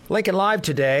Lincoln Live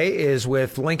today is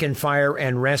with Lincoln Fire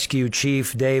and Rescue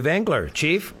Chief Dave Engler.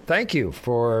 Chief, thank you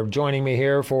for joining me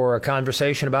here for a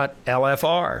conversation about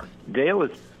LFR. Dale,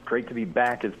 it's great to be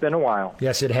back. It's been a while.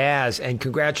 Yes, it has. And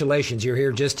congratulations. You're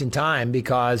here just in time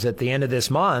because at the end of this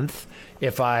month,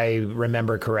 if I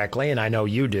remember correctly, and I know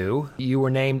you do, you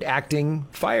were named acting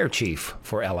fire chief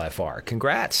for LFR.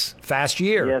 Congrats. Fast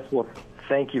year. Yes, well,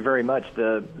 thank you very much.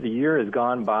 The year has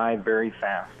gone by very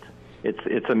fast.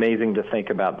 It's amazing to think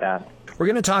about that. We're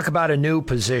going to talk about a new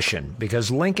position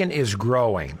because Lincoln is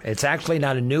growing. It's actually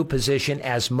not a new position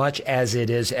as much as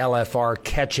it is LFR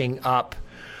catching up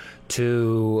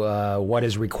to what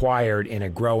is required in a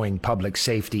growing public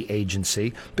safety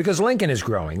agency because Lincoln is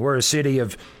growing. We're a city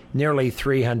of nearly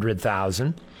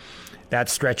 300,000. That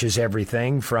stretches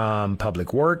everything from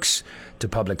public works to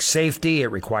public safety.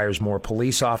 It requires more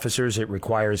police officers. It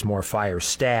requires more fire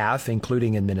staff,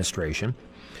 including administration.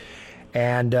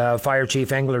 And Fire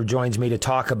Chief Engler joins me to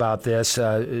talk about this,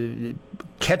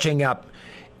 catching up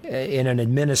in an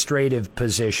administrative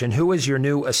position. Who is your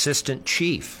new assistant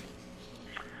chief?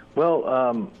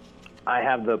 Well, I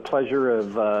have the pleasure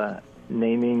of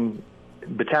naming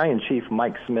Battalion Chief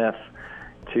Mike Smith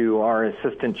to our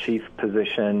assistant chief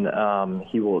position.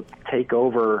 He will take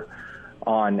over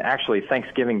on actually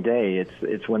Thanksgiving Day.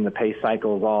 It's when the pay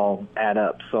cycles all add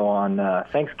up. So on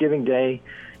Thanksgiving Day,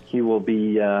 he will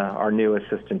be our new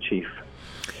assistant chief.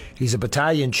 He's a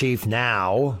battalion chief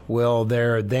now. Will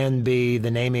there then be the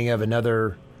naming of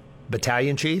another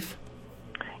battalion chief?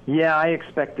 Yeah, I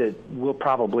expect that we'll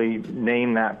probably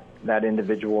name that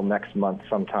individual next month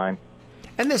sometime.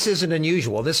 And this isn't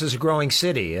unusual. This is a growing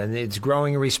city, and it's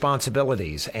growing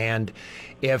responsibilities. And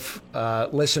if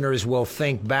listeners will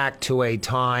think back to a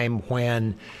time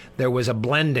when there was a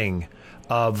blending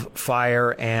of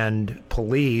fire and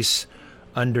police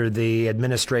under the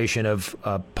administration of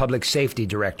public safety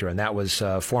director, and that was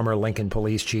former Lincoln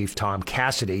Police Chief Tom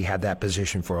Cassidy had that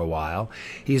position for a while.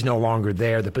 He's no longer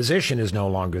there. The position is no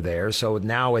longer there. So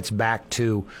now it's back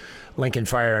to Lincoln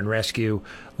Fire and Rescue,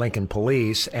 Lincoln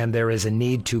Police, and there is a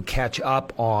need to catch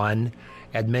up on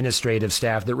administrative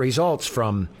staff that results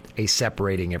from a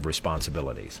separating of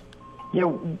responsibilities. You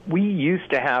know, we used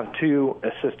to have two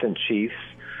assistant chiefs.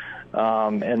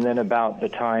 And then about the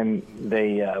time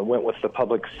they went with the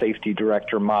public safety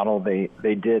director model,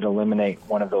 they did eliminate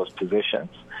one of those positions.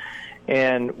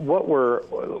 And what we're,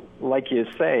 like you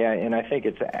say, and I think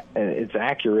it's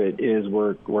accurate, is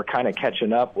we're kind of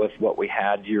catching up with what we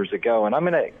had years ago. And I'm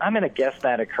gonna guess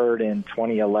that occurred in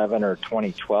 2011 or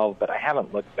 2012, but I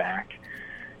haven't looked back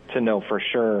to know for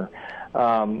sure.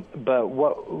 But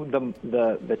what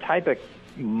the type of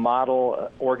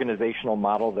organizational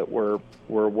model that we're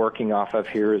working off of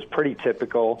here is pretty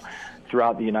typical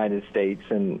throughout the United States,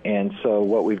 and so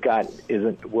what we've got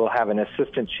is we'll have an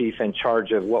assistant chief in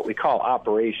charge of what we call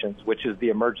operations, which is the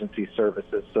emergency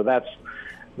services. So that's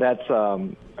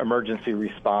emergency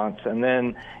response, and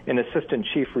then an assistant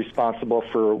chief responsible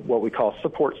for what we call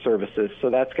support services. So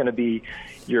that's going to be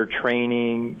your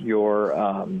training,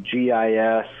 your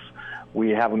GIS.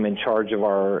 We have them in charge of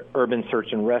our urban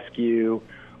search and rescue,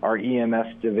 our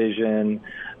EMS division,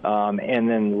 and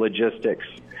then logistics.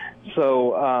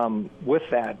 So with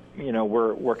that, you know,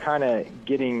 we're kind of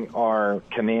getting our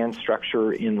command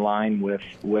structure in line with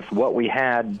what we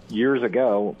had years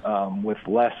ago, with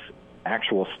less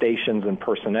actual stations and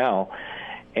personnel,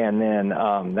 and then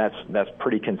that's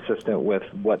pretty consistent with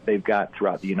what they've got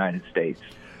throughout the United States.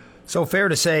 So fair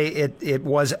to say it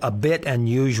was a bit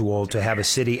unusual to have a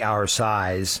city our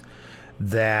size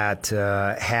that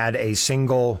had a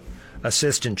single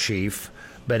assistant chief,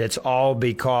 but it's all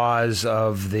because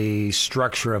of the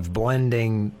structure of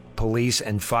blending police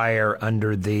and fire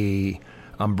under the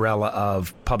umbrella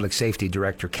of Public Safety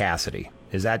Director Cassidy.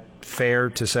 Is that fair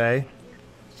to say?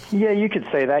 Yeah, you could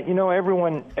say that. You know,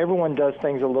 everyone does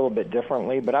things a little bit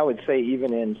differently, but I would say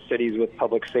even in cities with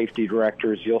public safety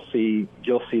directors, you'll see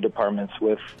departments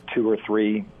with 2 or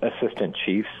 3 assistant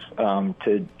chiefs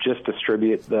to just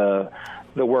distribute the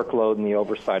workload and the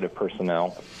oversight of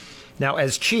personnel. Now,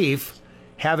 as chief,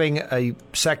 having a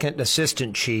second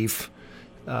assistant chief,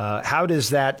 how does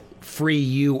that free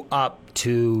you up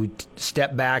to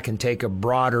step back and take a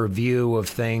broader view of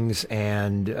things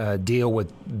and deal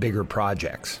with bigger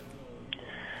projects?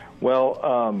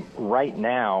 Well, right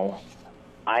now,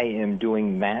 I am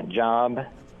doing that job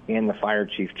and the fire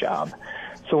chief job.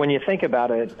 So when you think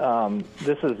about it,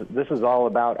 this is all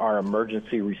about our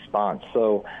emergency response.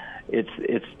 So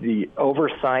it's the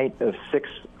oversight of 6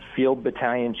 field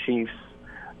battalion chiefs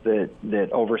that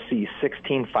oversee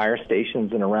 16 fire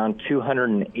stations and around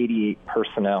 288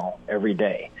 personnel every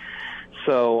day.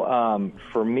 So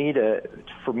for me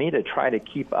to try to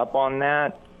keep up on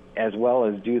that, as well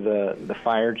as do the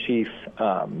fire chief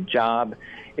job,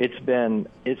 it's been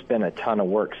a ton of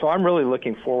work. So I'm really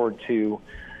looking forward to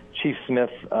Chief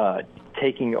Smith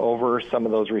taking over some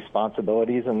of those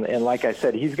responsibilities. And like I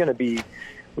said, he's going to be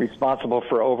responsible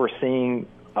for overseeing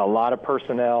a lot of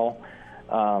personnel,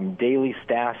 daily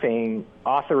staffing,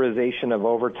 authorization of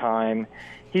overtime.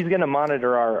 He's going to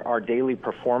monitor our daily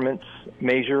performance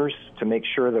measures to make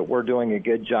sure that we're doing a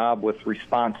good job with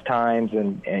response times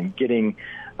and getting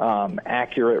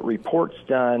accurate reports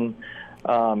done.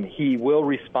 He will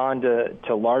respond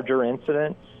to larger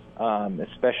incidents,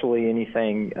 especially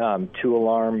anything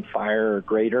 2-alarm, fire, or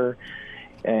greater.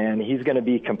 And he's going to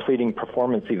be completing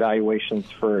performance evaluations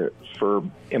for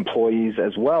employees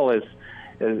as well as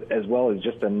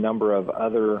just a number of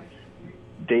other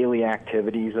daily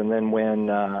activities. And then when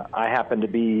I happen to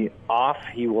be off,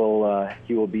 he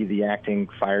will be the acting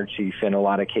fire chief in a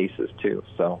lot of cases too.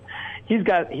 So he's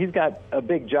got a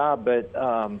big job, but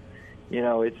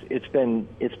it's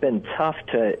been tough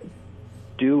to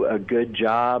do a good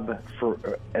job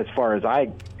for as far as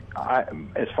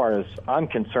I'm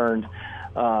concerned,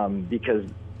 because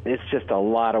it's just a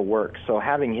lot of work. So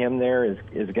having him there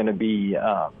is going to be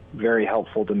very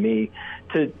helpful to me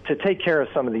to take care of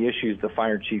some of the issues the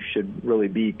fire chief should really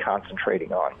be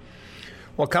concentrating on.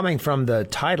 Well, coming from the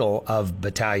title of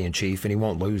battalion chief, and he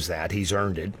won't lose that, he's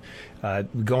earned it,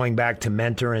 going back to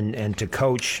mentor and to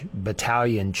coach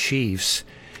battalion chiefs,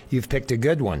 you've picked a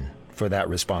good one for that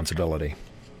responsibility.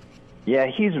 Yeah,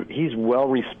 he's well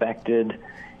respected.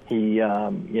 He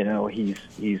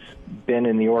he's been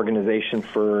in the organization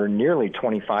for nearly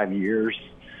 25 years.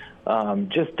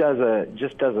 Just does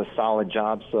a solid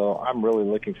job. So I'm really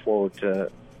looking forward to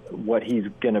what he's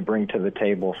going to bring to the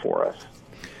table for us.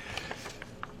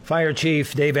 Fire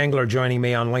Chief Dave Engler joining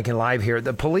me on Lincoln Live here.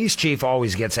 The police chief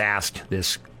always gets asked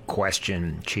this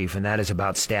question, Chief, and that is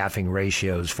about staffing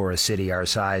ratios for a city our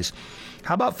size.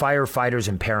 How about firefighters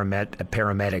and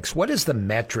paramedics? What is the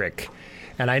metric?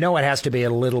 And I know it has to be a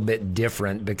little bit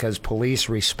different because police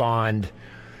respond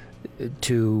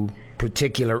to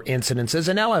particular incidences,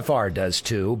 and LFR does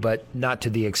too, but not to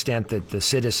the extent that the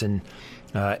citizen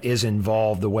is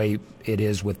involved the way it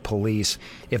is with police.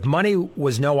 If money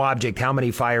was no object, how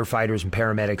many firefighters and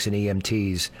paramedics and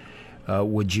EMTs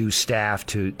would you staff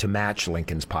to match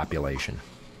Lincoln's population?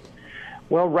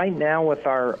 Well, right now with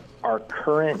our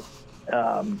current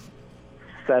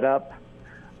setup,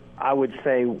 I would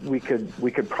say we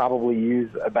could probably use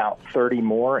about 30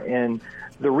 more. And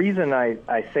the reason I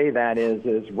say that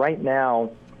is right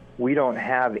now we don't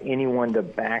have anyone to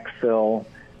backfill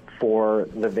for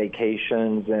the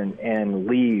vacations and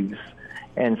leaves.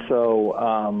 And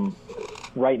so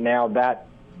right now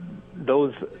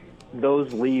those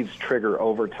leaves trigger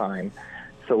overtime.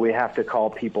 So we have to call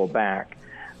people back.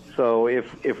 So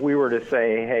if we were to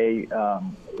say, hey,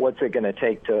 what's it going to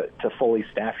take to fully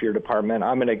staff your department?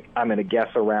 I'm going to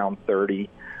guess around 30.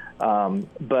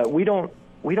 But we don't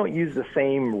use the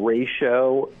same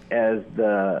ratio as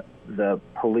the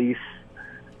police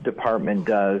department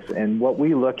does. And what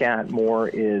we look at more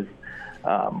is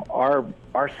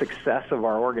our success of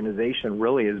our organization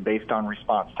really is based on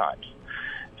response times.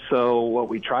 So what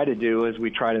we try to do is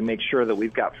we try to make sure that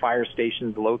we've got fire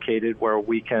stations located where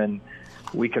we can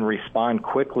respond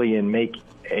quickly and make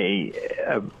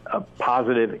a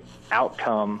positive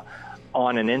outcome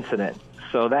on an incident.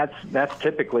 So that's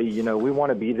typically, we want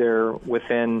to be there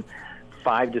within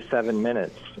 5 to 7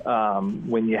 minutes.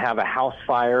 When you have a house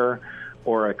fire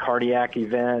or a cardiac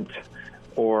event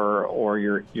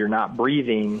or you're not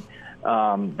breathing,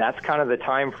 that's kind of the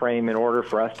time frame in order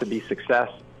for us to be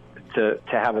to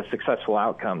have a successful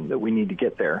outcome that we need to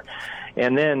get there.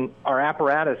 And then our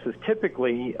apparatus is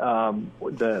typically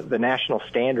the national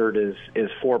standard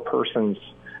is 4 persons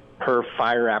per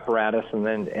fire apparatus, and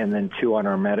then 2 on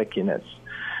our medic units.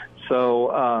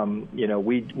 So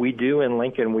we do in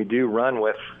Lincoln, we do run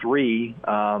with 3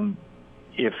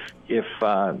 if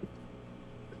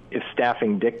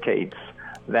staffing dictates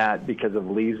that because of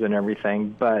leaves and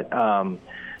everything. But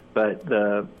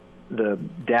the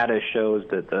data shows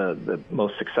that the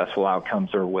most successful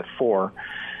outcomes are with 4.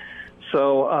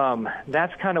 So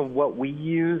that's kind of what we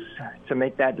use to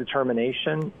make that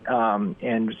determination.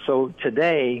 And so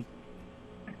today,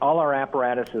 all our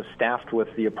apparatus is staffed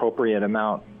with the appropriate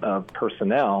amount of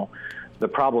personnel. The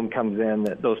problem comes in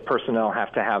that those personnel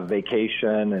have to have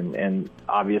vacation, and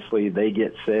obviously they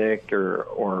get sick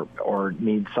or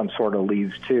need some sort of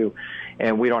leaves too.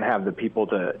 And we don't have the people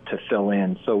to fill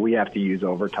in, so we have to use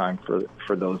overtime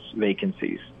for those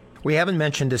vacancies. We haven't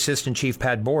mentioned Assistant Chief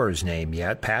Pat Boer's name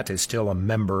yet. Pat is still a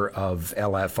member of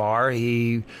LFR.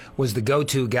 He was the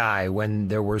go-to guy when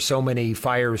there were so many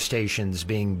fire stations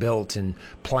being built and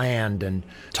planned and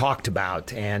talked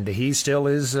about, and he still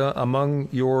is among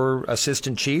your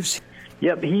assistant chiefs.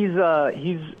 Yep, he's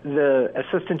the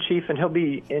assistant chief, and he'll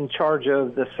be in charge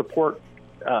of the support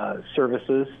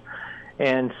services.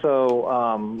 And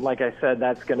so, like I said,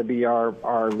 that's going to be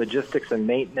our logistics and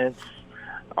maintenance,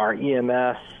 our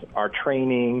EMS, our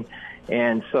training.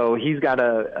 And so he's got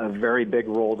a very big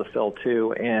role to fill,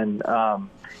 too. And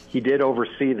he did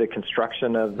oversee the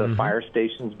construction of the fire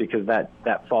stations because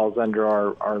that falls under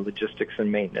our logistics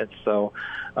and maintenance. So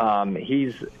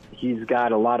he's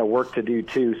got a lot of work to do,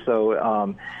 too.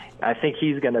 So I think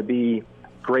he's going to be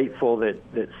grateful that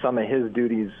some of his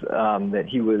duties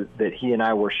that he and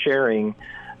I were sharing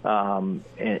and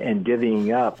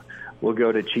divvying up will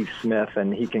go to Chief Smith,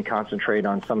 and he can concentrate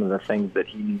on some of the things that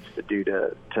he needs to do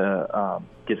to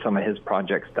get some of his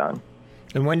projects done.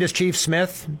 And when does Chief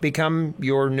Smith become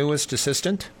your newest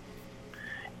assistant?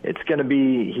 It's going to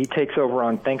be, he takes over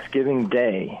on Thanksgiving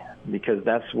Day because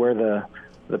that's where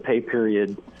the pay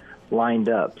period lined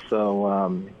up.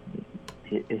 So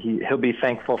he'll be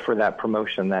thankful for that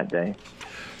promotion that day.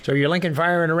 So your Lincoln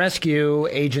Fire and Rescue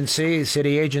Agency,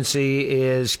 city agency,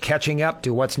 is catching up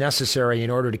to what's necessary in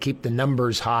order to keep the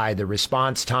numbers high, the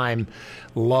response time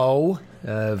low,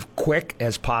 quick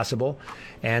as possible,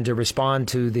 and to respond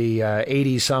to the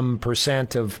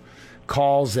 80-some% of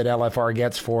calls that LFR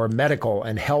gets for medical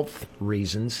and health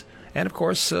reasons, and, of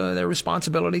course, their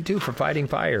responsibility, too, for fighting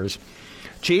fires.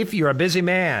 Chief, you're a busy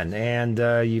man, and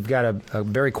you've got a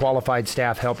very qualified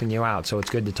staff helping you out, so it's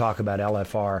good to talk about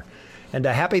LFR. And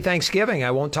a happy Thanksgiving.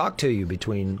 I won't talk to you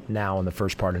between now and the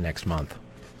first part of next month.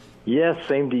 Yes,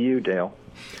 same to you, Dale.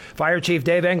 Fire Chief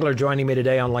Dave Engler joining me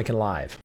today on Lincoln Live.